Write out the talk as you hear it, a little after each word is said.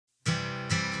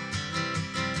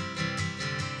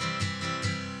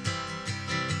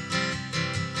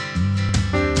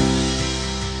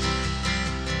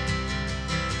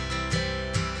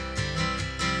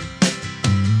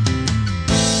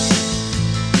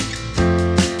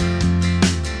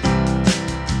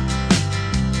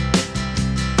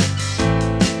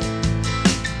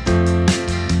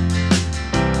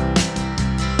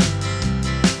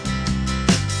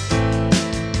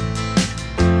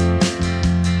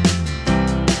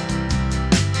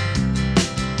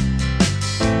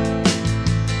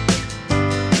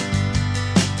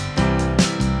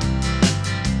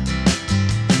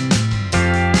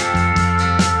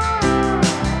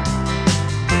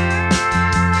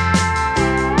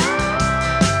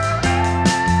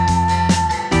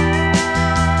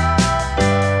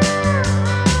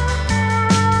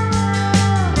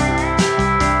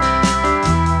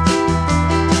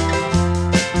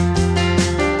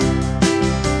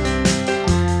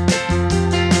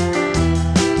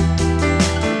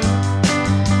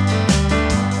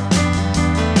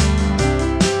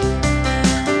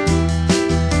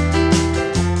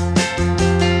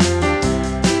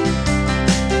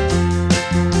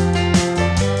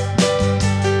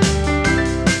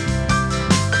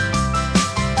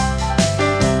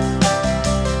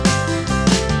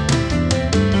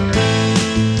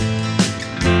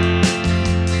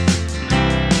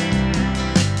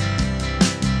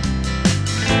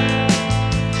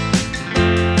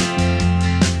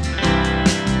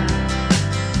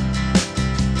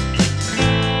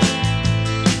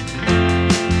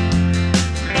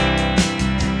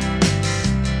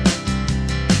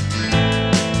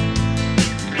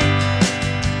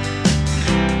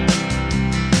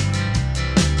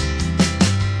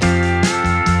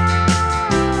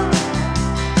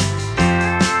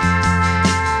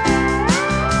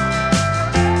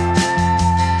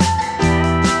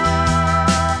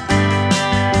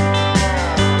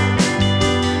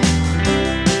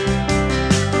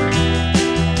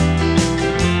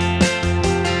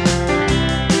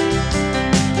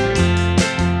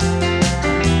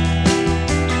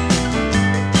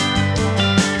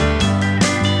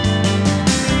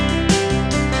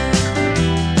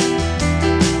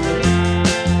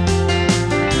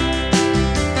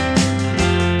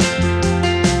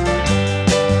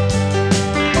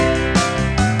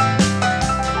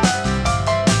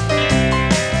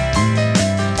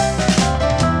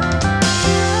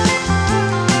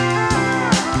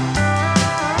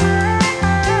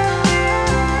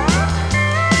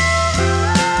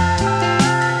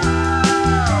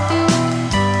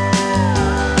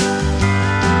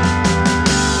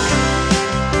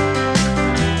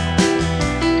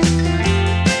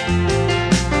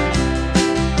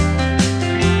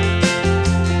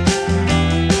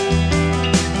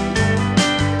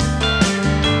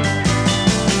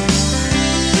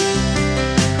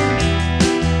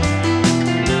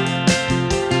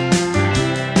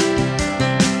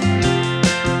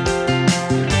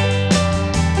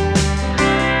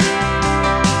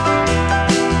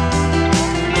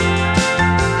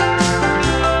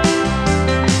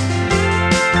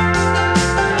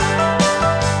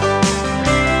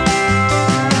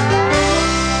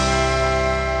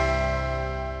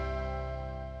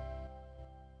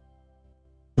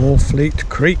Fleet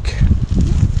Creek.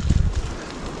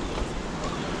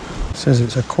 It says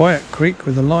it's a quiet creek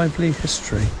with a lively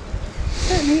history. It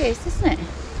certainly is, isn't it?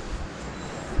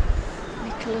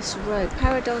 Nicholas Road.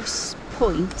 Paradise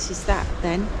Point is that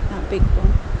then, that big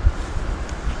one.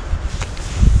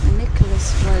 And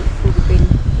Nicholas Road would have been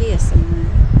here somewhere.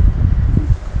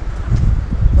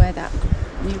 Where that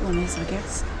new one is, I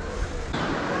guess.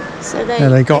 So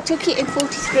they took it in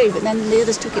 43, but then the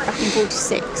others took it back in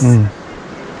 46.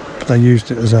 But they used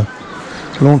it as a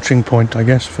launching point, I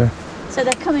guess, for... So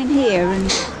they come in here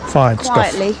and fired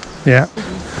quietly. Stuff. Yeah.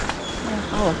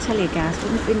 Oh, I tell you, Gaz,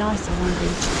 wouldn't it be nice to have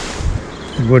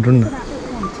these? It would, wouldn't it? That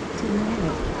little one tucked in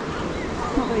there.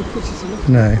 It's not very pretty to look at.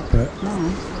 No, but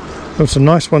nice. there's some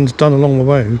nice ones done along the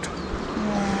road.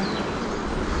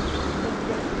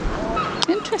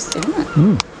 Yeah. Interesting,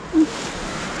 isn't it?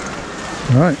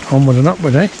 Right, onward and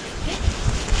upward, eh?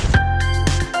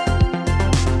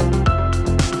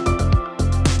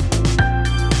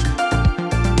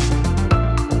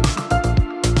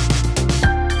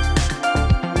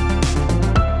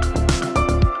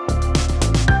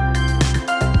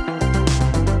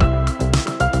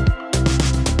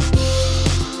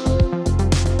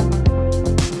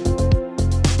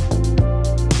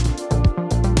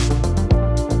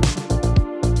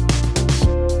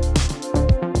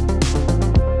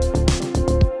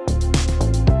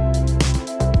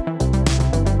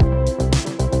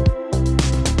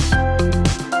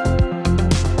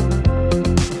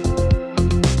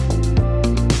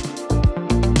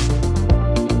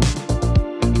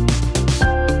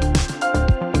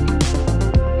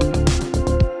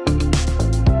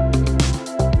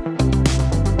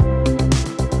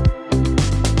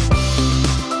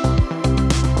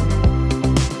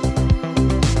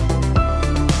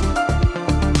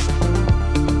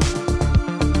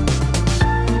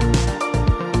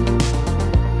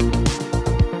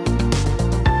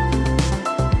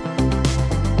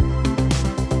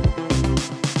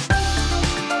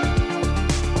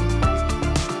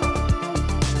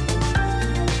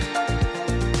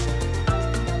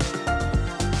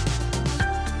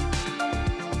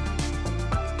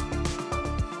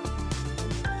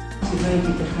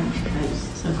 Raided the French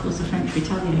coast, so of course the French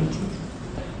retaliated.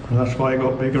 And that's why it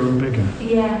got bigger and bigger.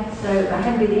 Yeah, so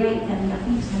Henry VIII, and I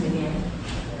think it's Henry VIII,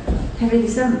 Henry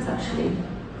VII actually,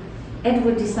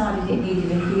 Edward decided it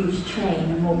needed a huge chain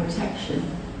and more protection,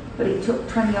 but it took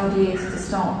 20 odd years to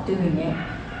start doing it,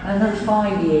 and another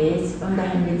 5 years under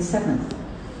Henry VII,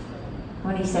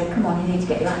 when he said, come on, you need to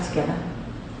get your act together.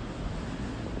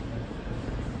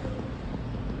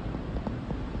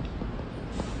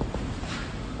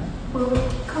 Well,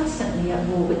 we're constantly at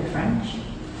war with the French.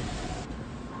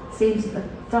 It seems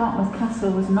that Dartmouth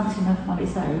Castle was not enough on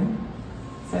its own,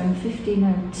 so in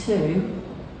 1502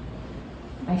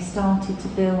 they started to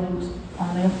build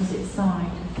on the opposite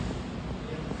side.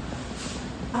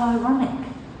 How ironic.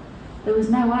 There was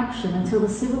no action until the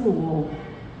Civil War,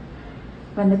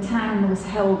 when the town was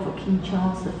held for King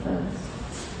Charles I.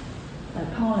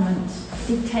 Parliament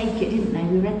did take it, didn't they?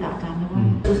 We read that down the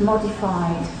way. It was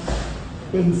modified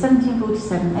in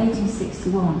 1747,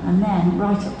 1861, and then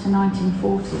right up to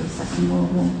 1940, the Second World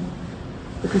War,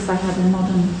 because they had a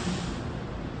modern,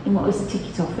 in what was the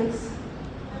ticket office,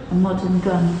 a modern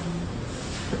gun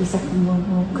for the Second World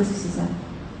War, because this is I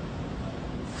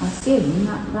assume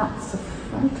that's a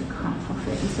photograph of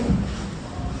it, is it?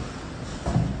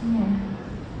 Yeah.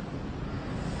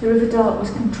 The River Dart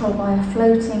was controlled by a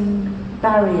floating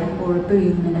barrier or a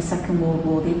boom in the Second World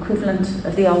War, the equivalent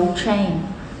of the old chain.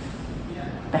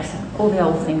 Better. All the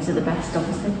old things are the best,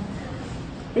 obviously.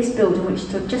 This building, which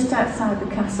stood just outside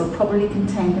the castle, probably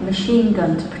contained a machine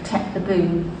gun to protect the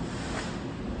boom.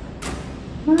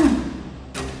 Wow.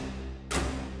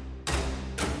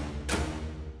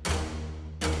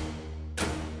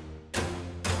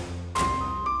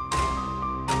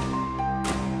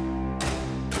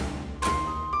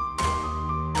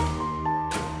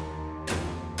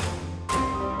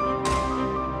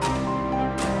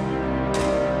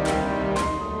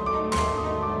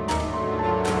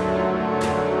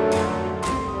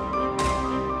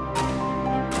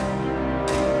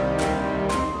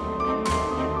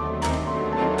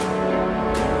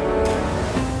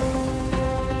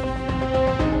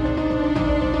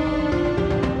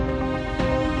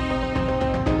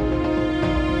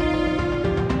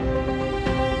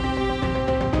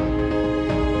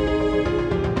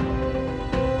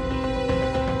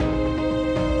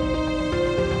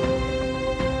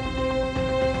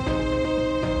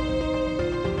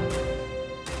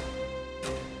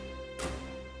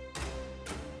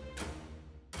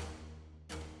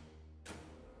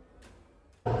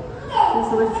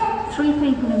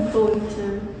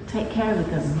 take care of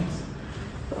the guns.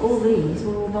 But all these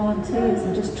were all volunteers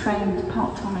and just trained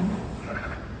part-time,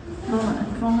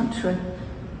 voluntary.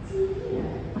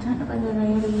 I don't know whether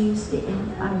they ever used it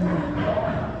in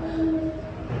anger.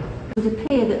 It would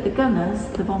appear that the gunners,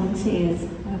 the volunteers,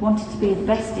 wanted to be the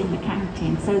best in the county,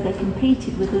 and so they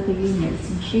competed with other units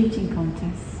in shooting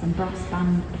contests and brass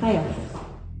band playoffs.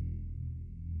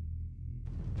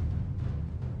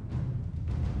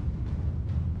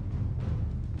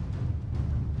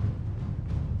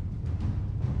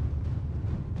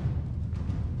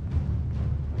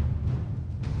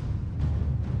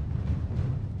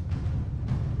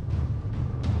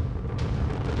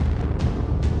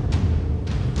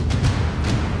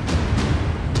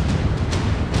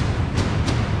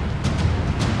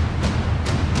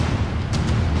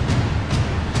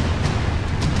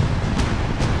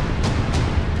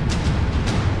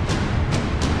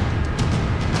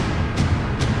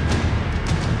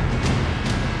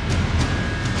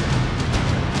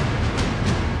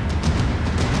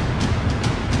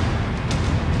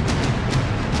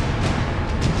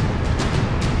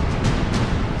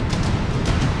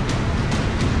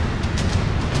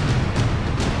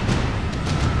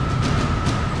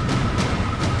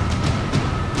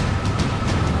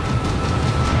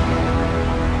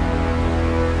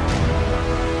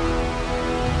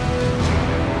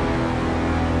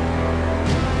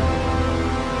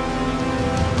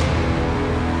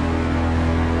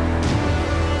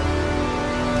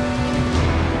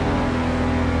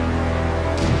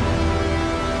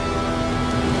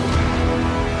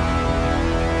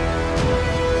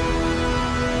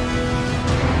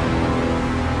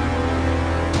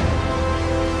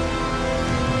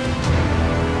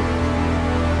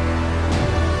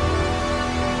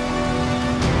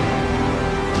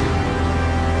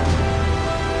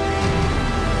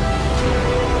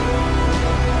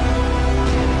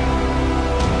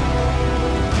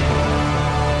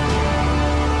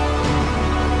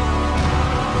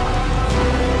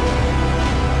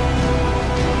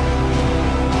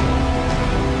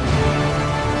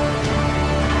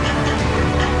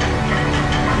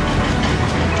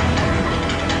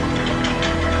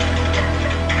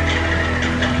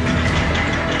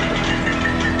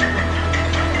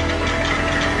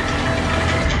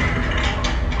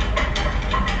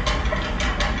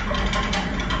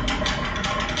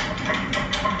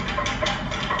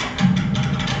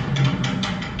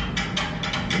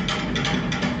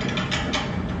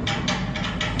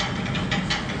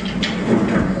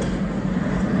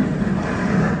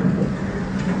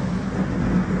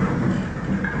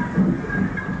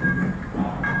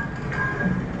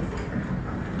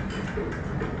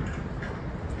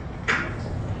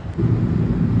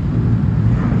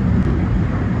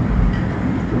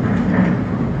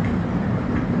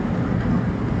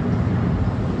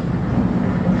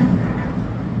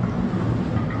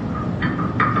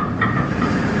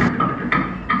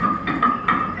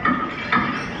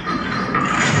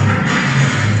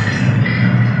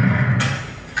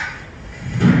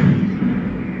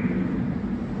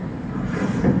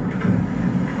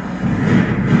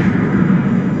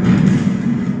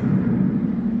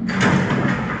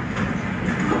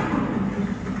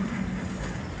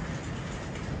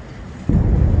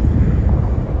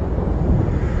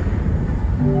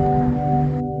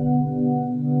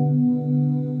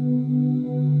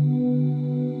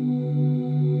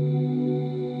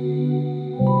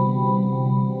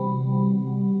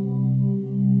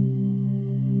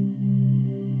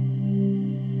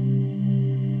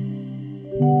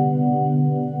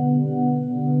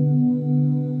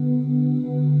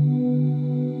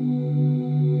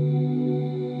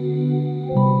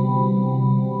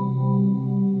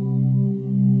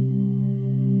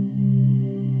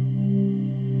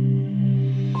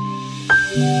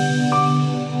 Música